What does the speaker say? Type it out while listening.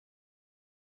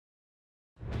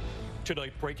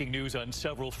Tonight, breaking news on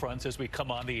several fronts as we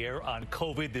come on the air on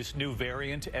COVID, this new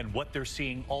variant, and what they're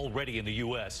seeing already in the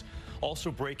U.S. Also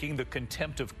breaking, the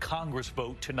contempt of Congress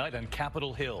vote tonight on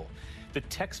Capitol Hill. The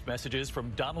text messages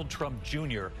from Donald Trump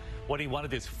Jr., what he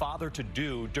wanted his father to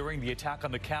do during the attack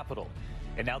on the Capitol.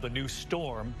 And now the new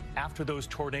storm after those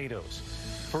tornadoes.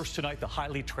 First tonight, the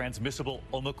highly transmissible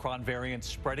Omicron variant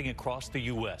spreading across the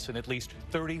U.S. in at least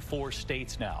 34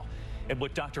 states now. And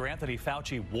what Dr. Anthony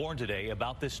Fauci warned today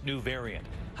about this new variant,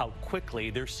 how quickly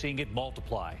they're seeing it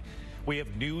multiply. We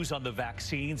have news on the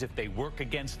vaccines, if they work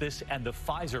against this, and the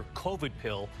Pfizer COVID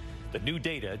pill, the new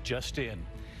data just in.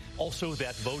 Also,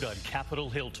 that vote on Capitol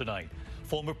Hill tonight.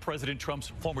 Former President Trump's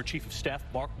former chief of staff,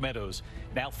 Mark Meadows,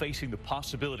 now facing the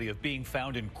possibility of being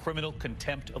found in criminal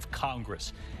contempt of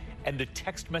Congress. And the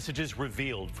text messages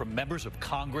revealed from members of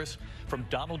Congress, from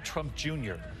Donald Trump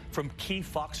Jr., from key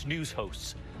Fox News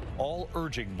hosts, all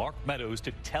urging Mark Meadows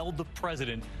to tell the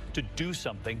president to do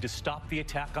something to stop the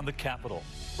attack on the Capitol.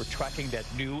 We're tracking that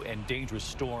new and dangerous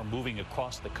storm moving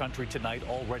across the country tonight.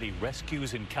 Already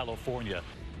rescues in California,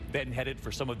 then headed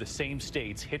for some of the same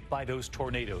states hit by those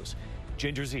tornadoes.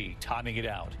 Ginger Z timing it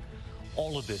out.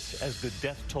 All of this as the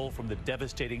death toll from the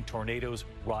devastating tornadoes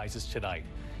rises tonight.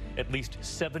 At least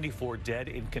 74 dead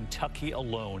in Kentucky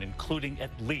alone, including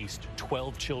at least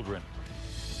 12 children.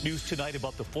 News tonight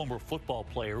about the former football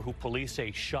player who police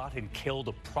say shot and killed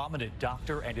a prominent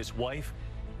doctor and his wife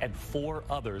and 4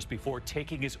 others before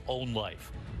taking his own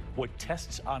life. What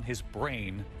tests on his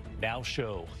brain now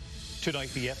show.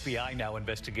 Tonight, the FBI now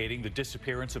investigating the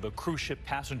disappearance of a cruise ship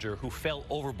passenger who fell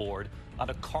overboard on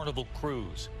a Carnival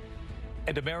cruise.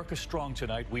 And America Strong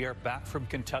tonight, we are back from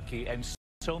Kentucky, and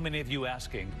so many of you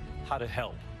asking how to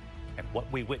help and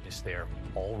what we witnessed there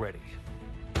already.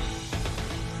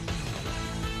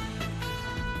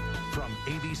 From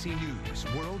ABC News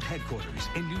World Headquarters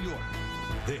in New York,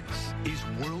 this is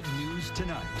World News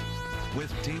Tonight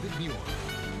with David Muir.